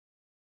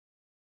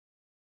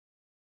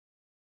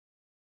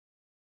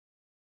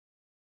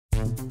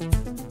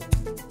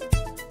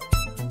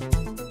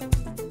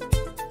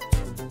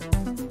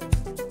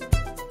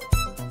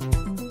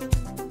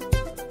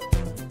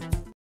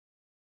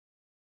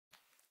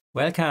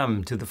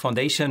Welcome to the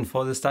Foundation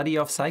for the Study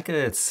of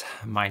Cycles.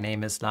 My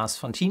name is Lars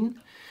Fontin,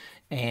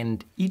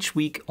 and each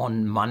week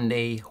on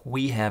Monday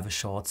we have a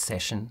short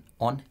session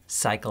on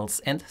cycles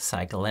and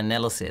cycle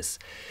analysis.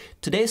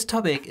 Today's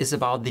topic is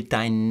about the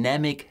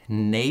dynamic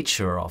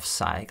nature of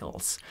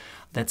cycles.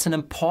 That's an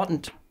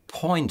important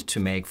point to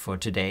make for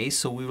today,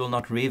 so we will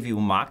not review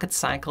market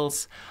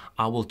cycles.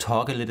 I will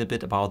talk a little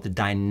bit about the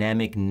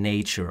dynamic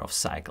nature of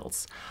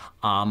cycles.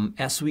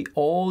 As we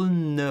all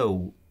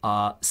know,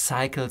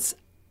 cycles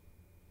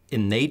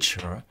in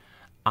nature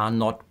are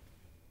not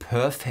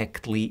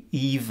perfectly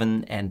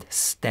even and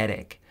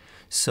static.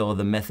 So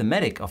the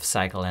mathematics of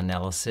cycle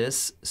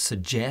analysis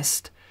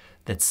suggest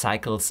that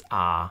cycles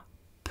are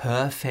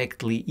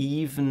perfectly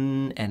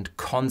even and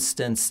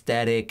constant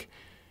static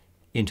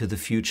into the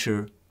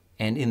future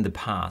and in the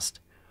past,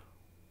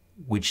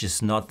 which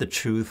is not the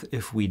truth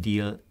if we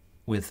deal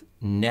with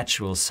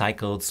natural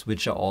cycles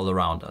which are all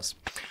around us.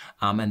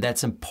 And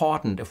that's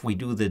important if we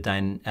do the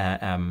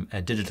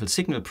digital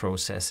signal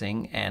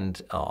processing and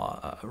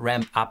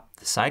ramp up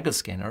the cycle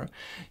scanner.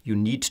 You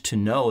need to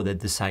know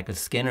that the cycle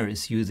scanner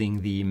is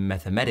using the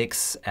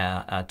mathematics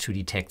to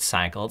detect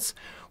cycles,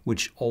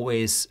 which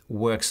always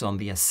works on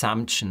the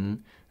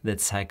assumption that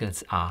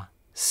cycles are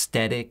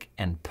static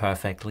and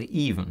perfectly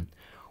even,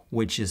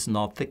 which is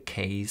not the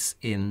case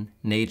in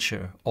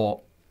nature,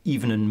 or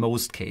even in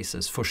most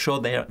cases. For sure,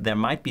 there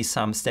might be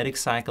some static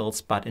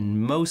cycles, but in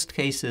most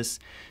cases,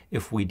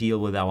 if we deal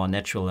with our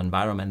natural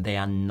environment, they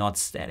are not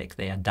static,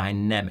 they are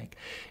dynamic.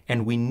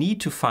 And we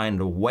need to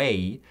find a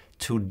way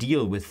to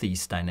deal with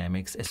these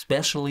dynamics,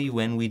 especially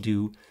when we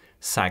do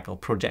cycle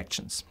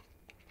projections.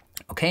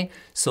 Okay,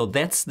 so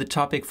that's the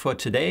topic for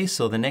today.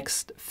 So the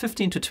next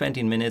 15 to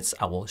 20 minutes,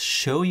 I will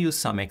show you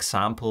some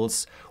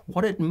examples,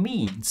 what it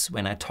means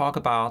when I talk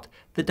about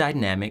the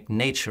dynamic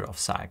nature of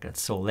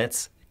cycles. So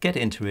let's get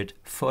into it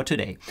for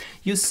today.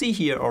 You see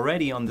here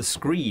already on the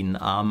screen,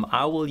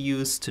 I will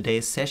use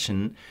today's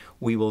session.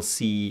 We will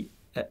see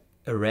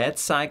a red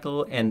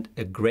cycle and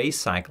a gray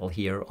cycle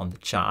here on the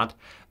chart,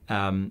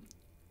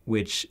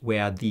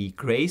 where the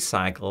gray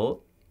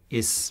cycle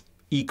is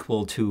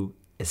equal to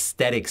a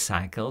static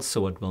cycle,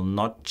 so it will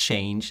not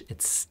change,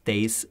 it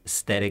stays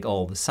static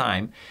all the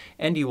time.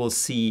 And you will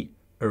see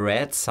a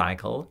red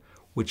cycle,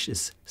 which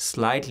is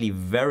slightly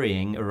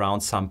varying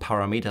around some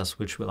parameters,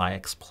 which will I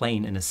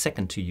explain in a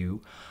second to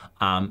you.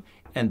 And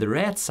the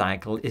red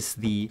cycle is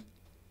the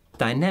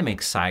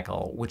dynamic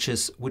cycle, which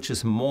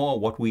is more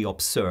what we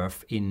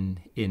observe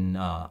in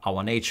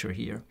our nature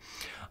here.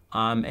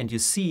 And you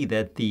see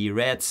that the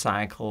red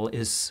cycle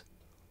is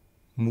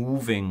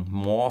moving,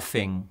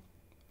 morphing,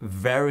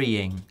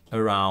 varying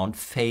around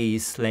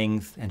phase,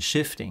 length, and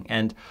shifting.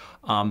 And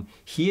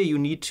here you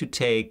need to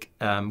take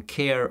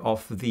care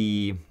of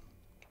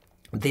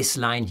this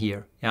line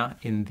here, yeah,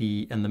 in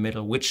the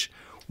middle, which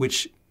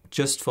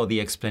just for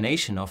the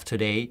explanation of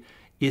today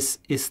is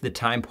the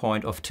time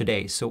point of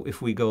today. So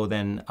if we go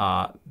then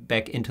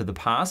back into the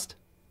past,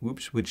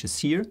 which is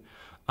here,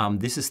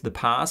 this is the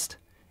past,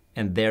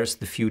 and there's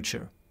the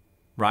future,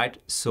 right?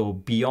 So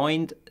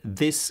beyond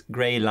this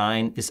gray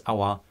line is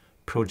our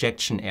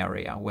projection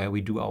area where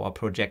we do our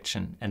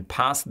projection, and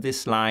past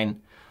this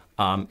line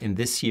in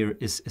this here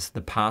is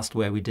the past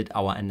where we did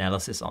our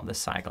analysis on the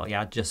cycle,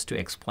 yeah, just to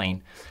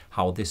explain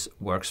how this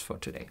works for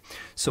today.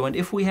 So, and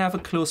if we have a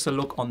closer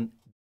look on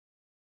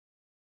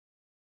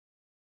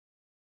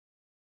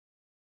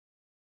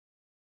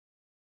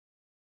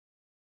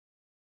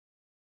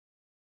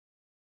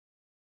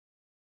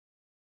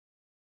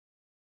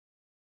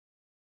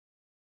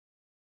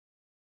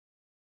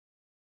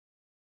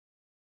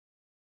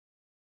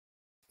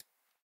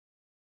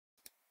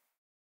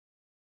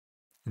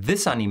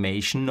this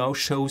animation now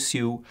shows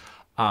you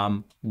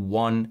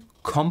one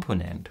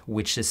component,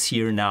 which is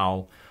here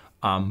now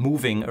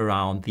moving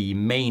around the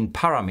main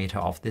parameter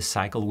of this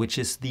cycle, which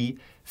is the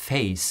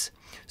phase.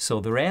 So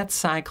the red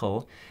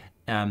cycle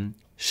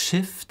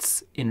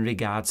shifts in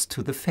regards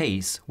to the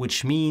phase,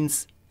 which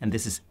means, and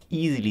this is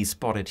easily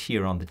spotted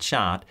here on the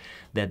chart,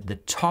 that the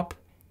top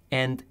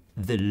and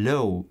the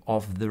low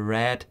of the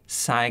red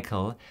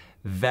cycle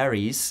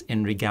varies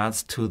in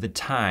regards to the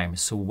time.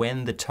 So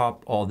when the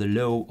top or the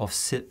low of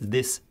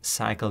this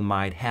cycle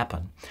might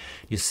happen.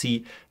 You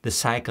see the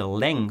cycle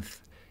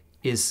length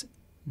is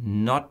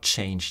not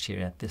changed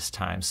here at this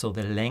time. So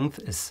the length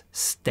is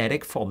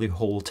static for the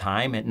whole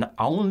time, and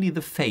only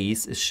the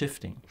phase is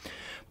shifting.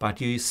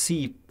 But you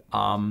see,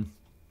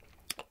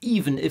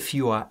 even if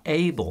you are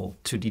able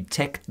to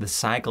detect the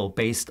cycle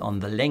based on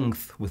the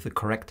length with the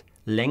correct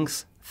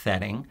length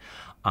setting,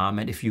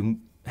 and if you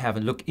have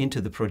a look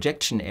into the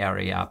projection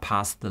area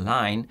past the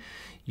line,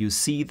 you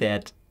see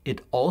that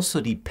it also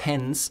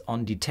depends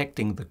on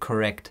detecting the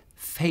correct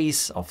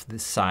phase of the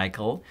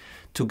cycle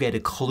to get a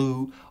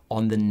clue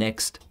on the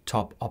next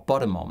top or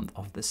bottom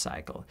of the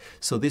cycle.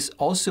 So this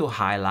also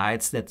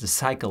highlights that the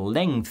cycle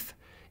length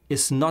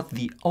is not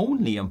the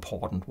only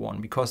important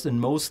one, because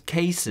in most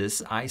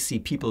cases I see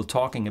people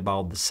talking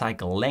about the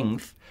cycle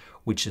length,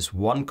 which is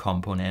one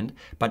component,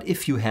 but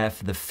if you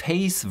have the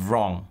phase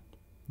wrong,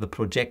 the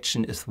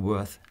projection is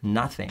worth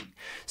nothing.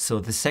 So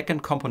the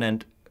second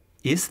component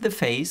is the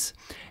phase,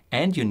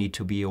 and you need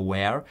to be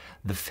aware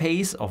the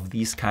phase of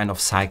these kind of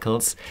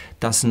cycles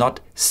does not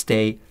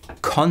stay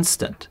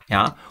constant,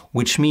 yeah?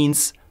 Which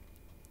means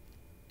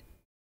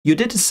you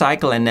did a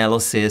cycle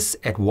analysis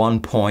at one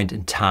point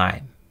in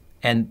time,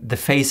 and the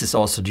phase is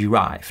also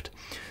derived.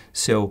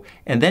 So,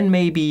 and then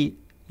maybe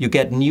you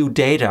get new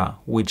data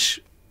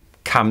which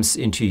comes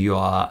into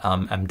your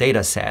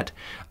data set,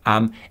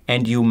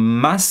 and you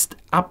must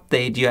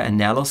update your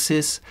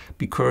analysis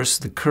because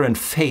the current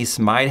phase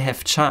might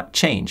have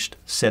changed.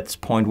 That's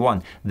point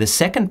one. The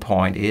second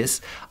point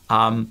is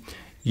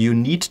you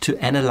need to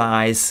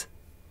analyze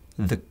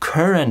the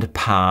current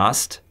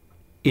past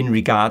in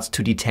regards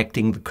to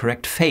detecting the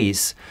correct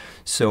phase.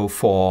 So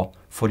for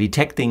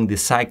detecting the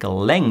cycle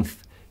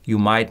length, you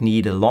might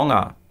need a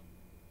longer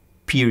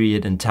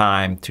period in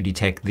time to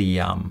detect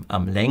the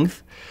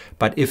length.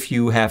 But if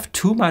you have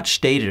too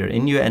much data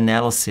in your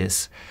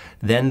analysis,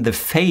 then the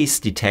phase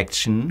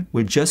detection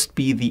will just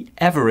be the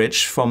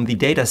average from the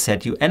data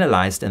set you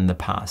analyzed in the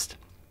past,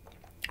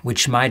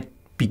 which might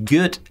be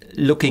good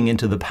looking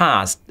into the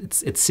past.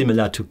 It's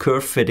similar to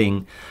curve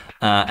fitting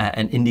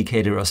an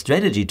indicator or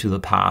strategy to the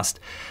past.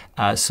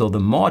 So the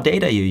more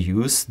data you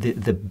use,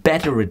 the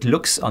better it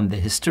looks on the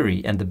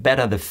history and the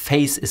better the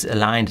phase is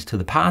aligned to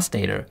the past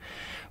data.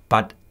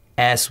 But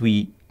as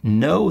we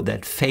know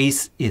that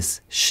phase is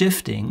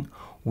shifting,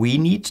 we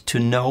need to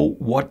know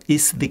what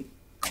is the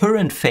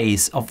current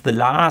phase of the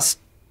last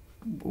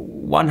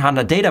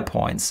 100 data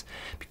points,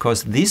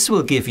 because this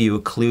will give you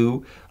a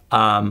clue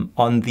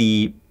on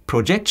the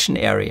projection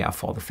area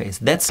for the phase.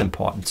 That's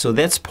important. So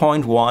that's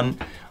point one,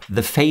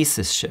 the phase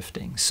is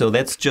shifting. So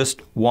that's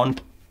just one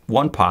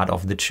part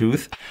of the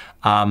truth.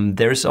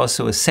 There is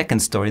also a second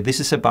story. This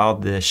is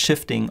about the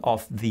shifting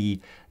of the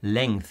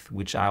length,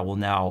 which I will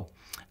now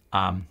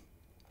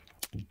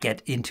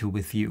get into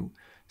with you.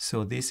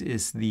 So this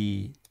is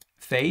the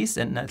phase,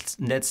 and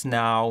let's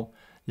now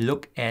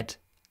look at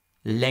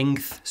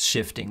length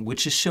shifting,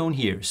 which is shown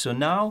here. So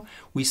now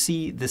we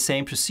see the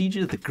same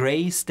procedure. The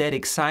gray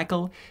static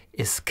cycle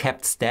is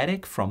kept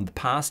static from the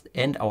past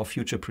and our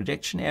future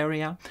projection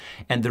area,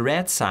 and the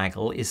red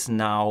cycle is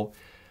now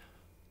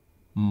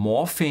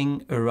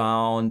morphing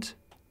around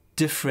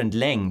different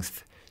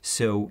length.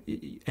 So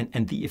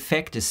and the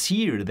effect is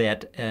here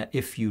that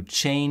if you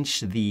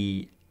change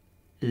the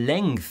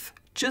length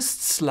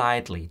just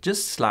slightly,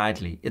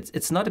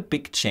 it's not a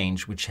big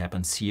change which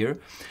happens here.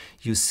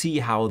 You see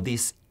how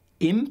this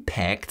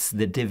impacts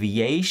the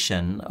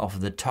deviation of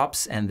the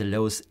tops and the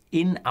lows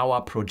in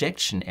our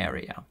projection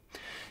area.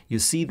 You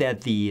see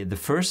that the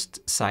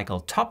first cycle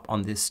top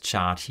on this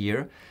chart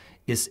here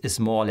is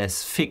more or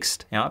less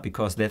fixed, yeah,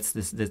 because that's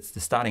the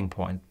starting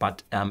point.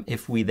 But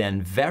if we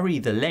then vary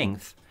the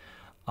length,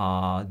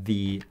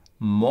 the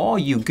more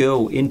you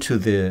go into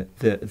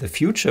the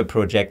future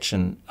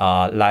projection,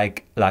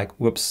 like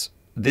whoops,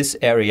 this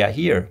area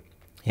here,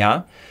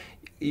 yeah,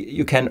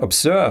 you can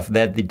observe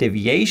that the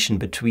deviation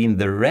between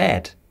the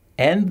red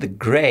and the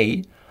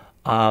gray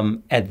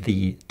at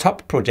the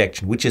top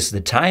projection, which is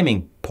the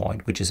timing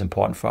point, which is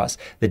important for us,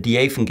 the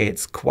deviation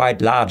gets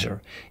quite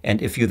larger.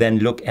 And if you then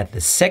look at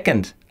the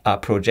second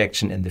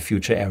projection in the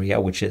future area,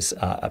 which is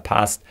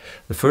past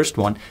the first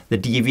one, the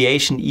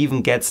deviation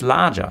even gets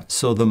larger.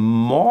 So the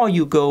more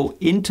you go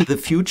into the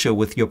future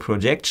with your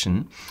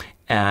projection,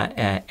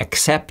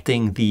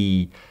 accepting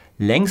the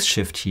length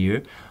shift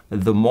here,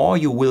 the more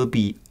you will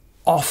be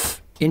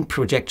off in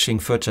projecting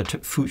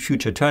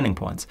future turning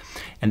points.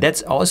 And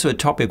that's also a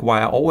topic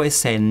why I always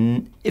say,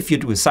 if you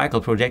do a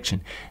cycle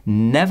projection,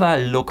 never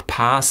look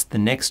past the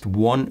next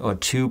one or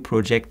two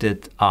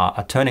projected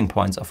turning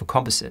points of a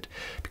composite.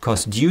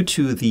 Because due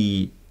to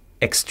the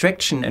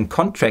extraction and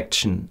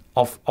contraction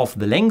of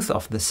the length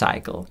of the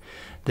cycle,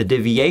 the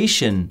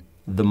deviation,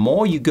 the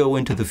more you go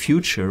into the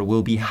future,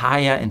 will be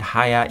higher and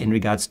higher in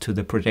regards to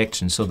the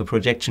projection. So the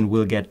projection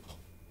will get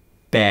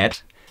bad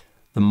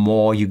the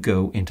more you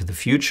go into the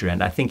future.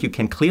 And I think you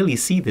can clearly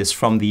see this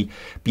from the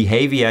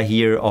behavior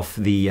here of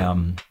the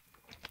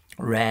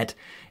red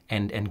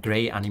and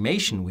gray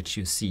animation, which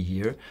you see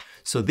here.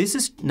 So this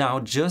is now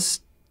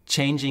just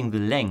changing the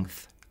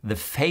length. The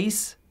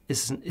phase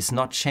is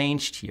not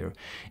changed here.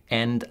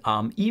 And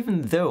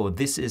even though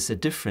this is a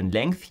different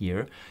length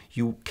here,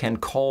 you can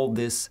call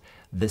this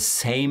the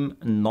same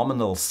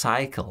nominal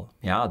cycle.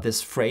 Yeah,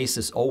 this phrase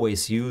is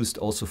always used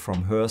also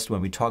from Hurst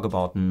when we talk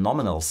about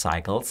nominal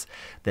cycles,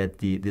 that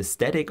the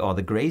static or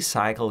the gray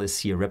cycle is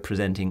here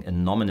representing a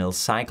nominal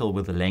cycle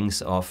with a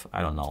length of,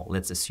 I don't know,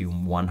 let's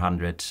assume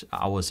 100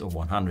 hours or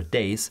 100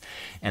 days.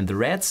 And the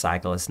red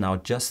cycle is now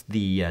just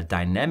the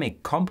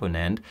dynamic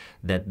component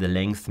that the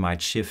length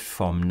might shift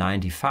from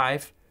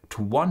 95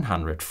 to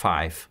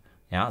 105.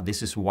 Yeah,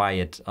 this is why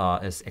it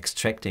is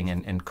extracting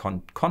and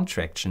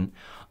contraction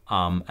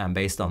and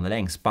based on the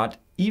length. But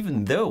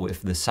even though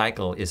if the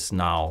cycle is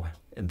now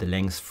the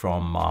length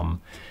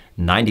from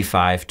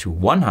 95 to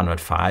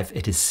 105,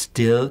 it is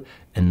still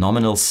a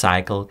nominal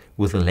cycle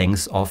with a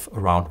length of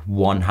around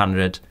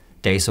 100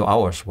 days or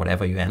hours,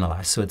 whatever you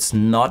analyze. So it's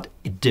not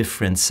a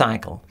different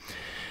cycle.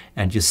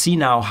 And you see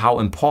now how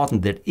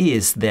important that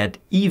is, that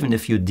even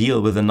if you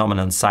deal with a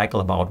nominal cycle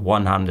about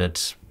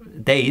 100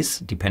 days,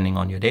 depending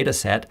on your data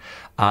set,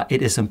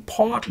 it is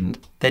important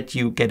that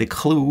you get a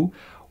clue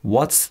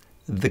what's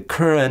the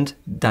current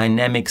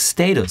dynamic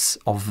status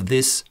of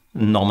this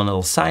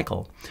nominal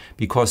cycle,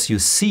 because you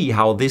see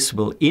how this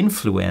will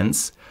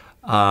influence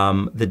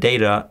the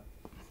data,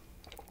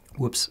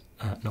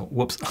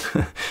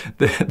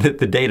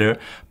 the data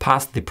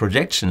past the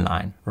projection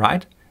line,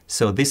 right?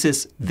 So this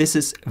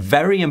is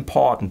very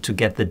important to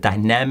get the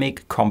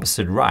dynamic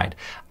composite right.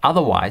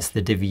 Otherwise,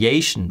 the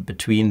deviation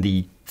between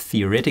the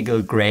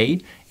theoretical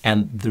gray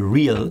and the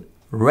real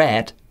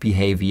red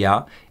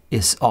behavior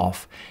is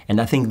off.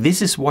 And I think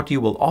this is what you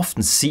will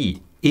often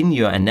see in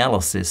your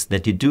analysis,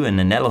 that you do an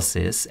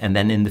analysis and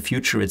then in the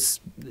future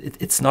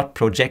it's not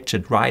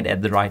projected right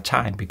at the right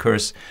time,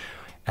 because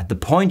at the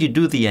point you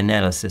do the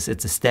analysis,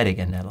 it's a static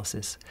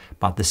analysis,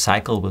 but the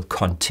cycle will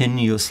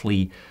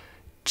continuously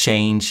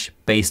change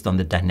based on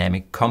the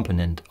dynamic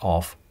component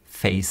of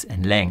phase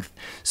and length.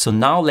 So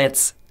now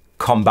let's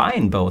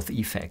combine both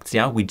effects.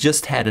 Yeah, we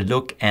just had a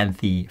look at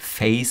the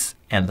phase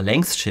and the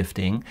length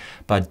shifting,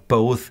 but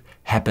both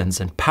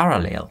happens in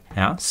parallel.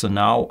 Yeah, so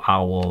now I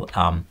will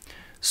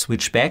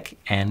switch back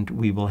and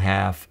we will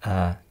have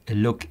a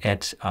look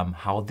at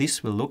how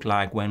this will look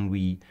like when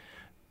we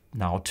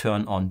now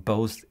turn on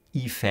both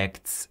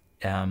effects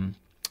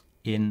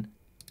in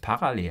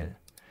parallel.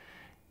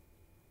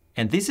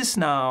 And this is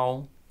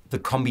now the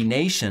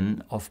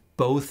combination of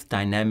both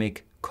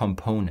dynamic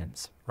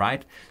components,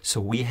 right? So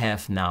we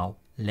have now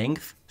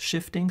length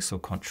shifting, so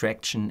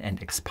contraction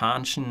and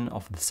expansion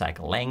of the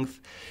cycle length,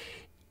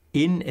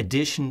 in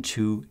addition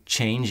to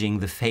changing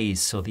the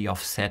phase, so the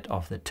offset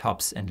of the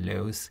tops and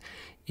lows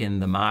in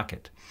the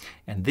market.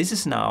 And this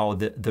is now,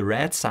 the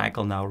red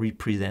cycle now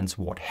represents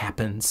what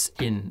happens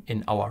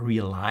in our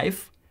real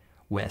life,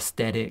 where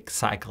static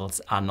cycles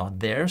are not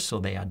there, so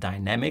they are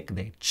dynamic,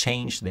 they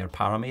change their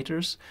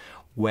parameters,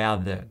 where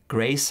the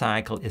gray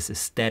cycle is a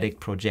static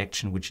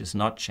projection which is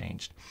not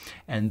changed.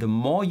 And the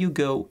more you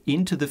go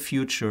into the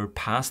future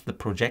past the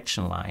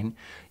projection line,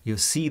 you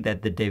see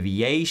that the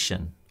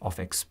deviation of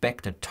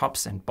expected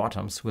tops and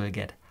bottoms will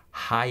get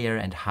higher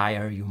and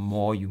higher the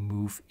more you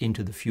move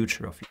into the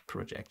future of your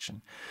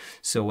projection.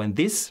 So when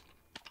this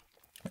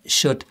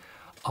should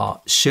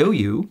show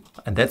you,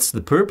 and that's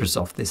the purpose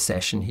of this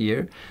session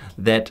here,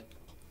 that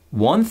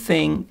one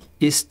thing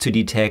is to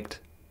detect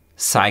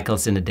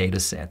cycles in a data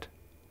set,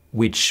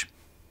 which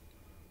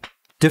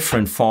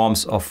different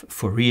forms of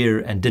Fourier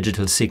and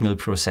digital signal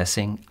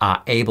processing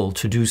are able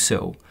to do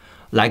so,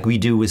 like we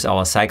do with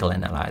our cycle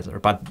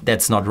analyzer. But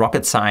that's not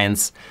rocket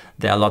science.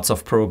 There are lots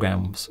of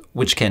programs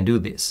which can do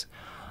this.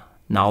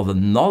 Now the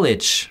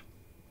knowledge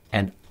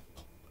and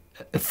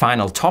a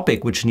final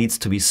topic which needs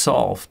to be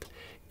solved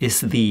is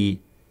the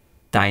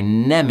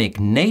dynamic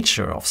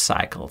nature of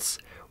cycles,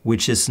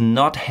 which is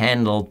not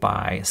handled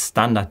by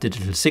standard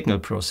digital signal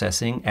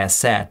processing, as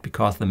said,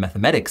 because the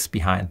mathematics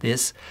behind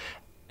this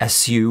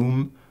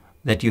assume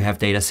that you have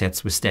data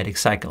sets with static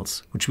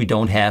cycles, which we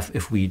don't have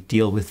if we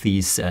deal with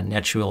these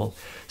natural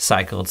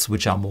cycles,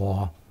 which are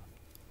more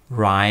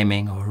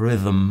rhyming or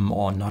rhythm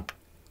or not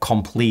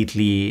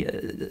completely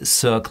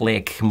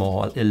cyclic,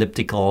 more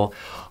elliptical,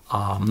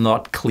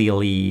 not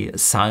clearly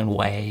sine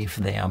wave,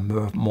 they are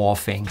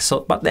morphing.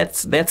 So, but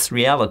that's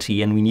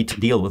reality and we need to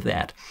deal with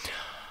that.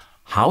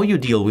 How you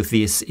deal with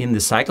this in the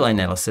cycle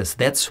analysis,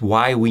 that's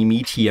why we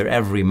meet here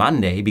every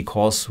Monday,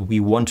 because we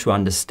want to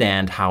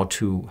understand how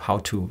to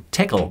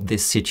tackle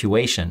this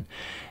situation.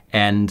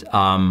 And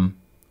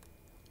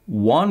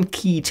one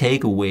key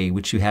takeaway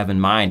which you have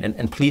in mind,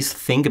 and please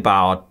think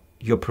about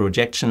your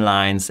projection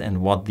lines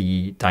and what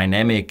the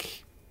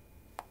dynamic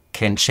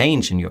can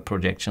change in your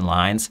projection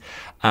lines,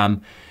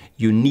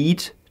 you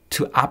need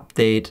to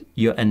update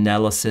your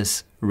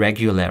analysis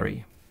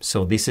regularly.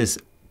 So this is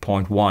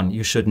point one.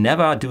 You should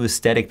never do a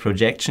static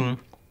projection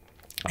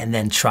and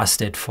then trust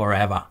it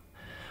forever.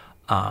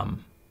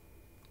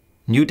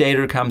 New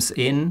data comes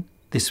in.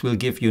 This will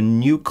give you a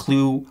new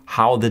clue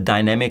how the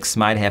dynamics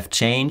might have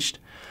changed.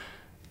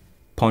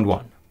 Point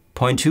one.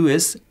 Point two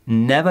is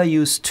never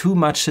use too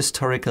much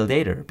historical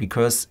data,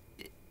 because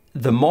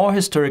the more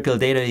historical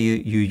data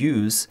you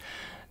use,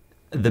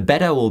 the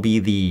better will be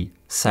the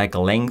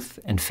cycle length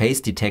and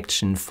phase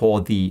detection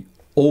for the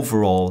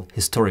overall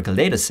historical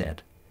data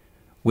set,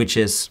 which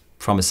is,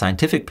 from a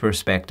scientific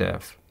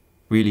perspective,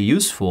 really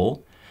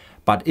useful.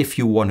 But if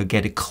you want to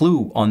get a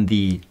clue on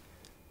the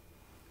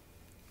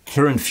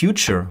current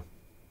future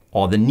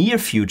or the near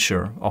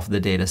future of the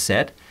data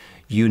set,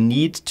 you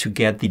need to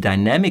get the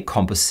dynamic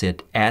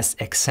composite as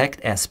exact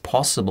as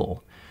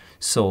possible.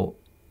 So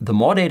the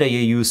more data you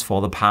use for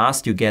the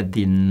past, you get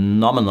the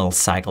nominal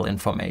cycle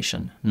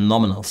information,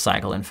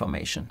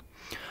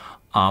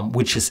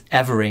 which is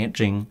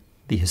averaging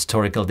the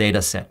historical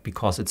data set,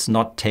 because it's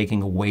not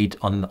taking a weight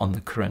on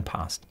the current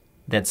past.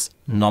 That's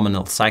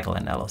nominal cycle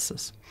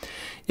analysis.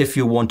 If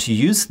you want to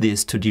use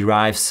this to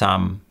derive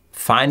some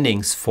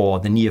findings for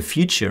the near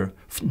future,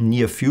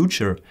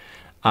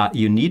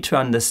 you need to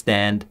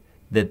understand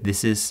that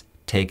this is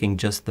taking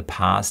just the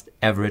past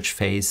average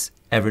phase,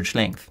 average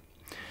length.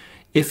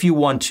 If you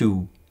want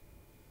to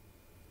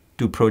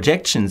do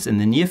projections in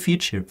the near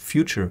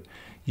future,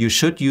 you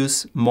should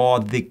use more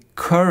the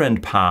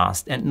current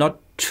past and not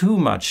too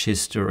much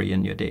history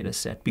in your data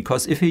set.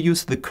 Because if you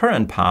use the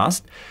current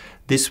past,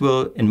 this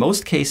will, in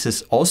most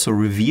cases, also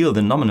reveal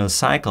the nominal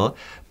cycle,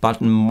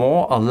 but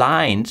more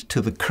aligned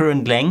to the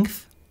current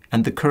length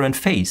and the current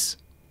phase.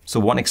 So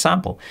one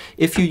example,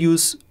 if you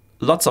use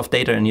lots of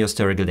data in your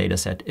historical data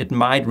set, it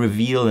might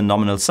reveal a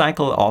nominal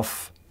cycle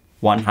of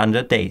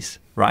 100 days,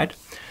 right?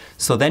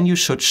 So then you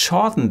should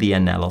shorten the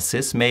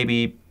analysis,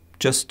 maybe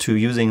just to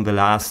using the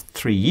last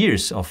 3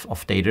 years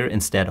of data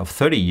instead of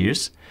 30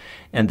 years.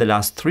 And the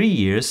last 3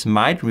 years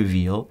might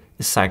reveal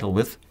a cycle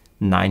with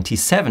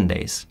 97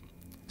 days.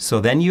 So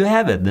then you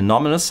have it. The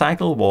nominal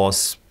cycle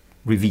was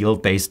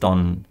revealed based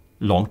on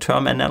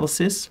long-term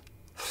analysis,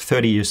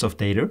 30 years of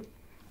data.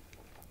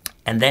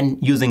 And then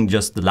using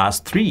just the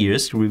last 3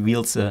 years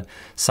reveals a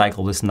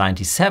cycle with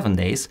 97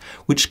 days,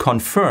 which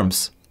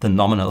confirms the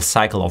nominal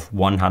cycle of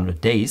 100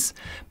 days.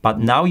 But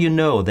now you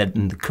know that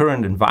in the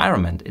current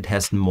environment, it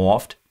has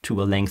morphed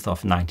to a length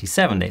of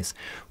 97 days,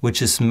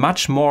 which is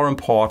much more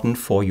important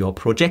for your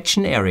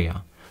projection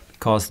area,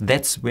 because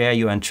that's where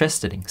you're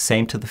interested in.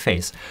 Same to the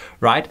phase,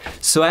 right?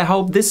 So I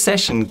hope this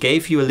session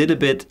gave you a little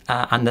bit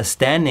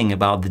understanding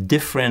about the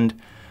different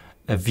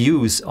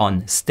views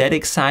on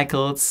static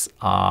cycles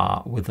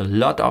with a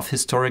lot of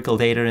historical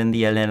data in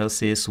the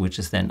analysis, which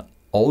is then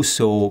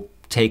also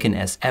taken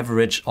as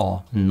average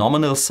or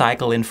nominal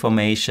cycle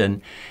information,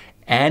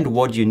 and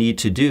what you need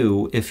to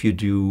do if you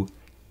do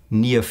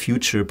near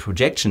future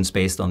projections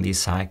based on these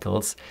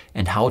cycles,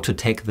 and how to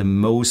take the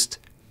most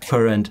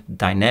current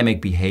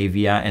dynamic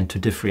behavior and to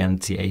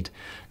differentiate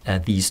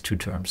these two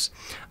terms.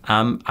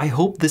 I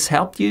hope this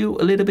helped you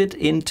a little bit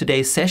in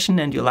today's session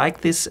and you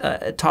like this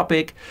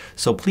topic.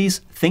 So please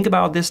think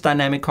about this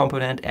dynamic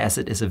component, as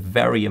it is a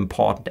very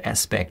important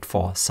aspect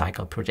for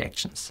cycle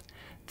projections.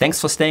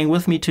 Thanks for staying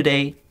with me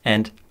today,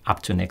 and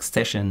up to next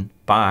session.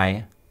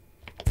 Bye.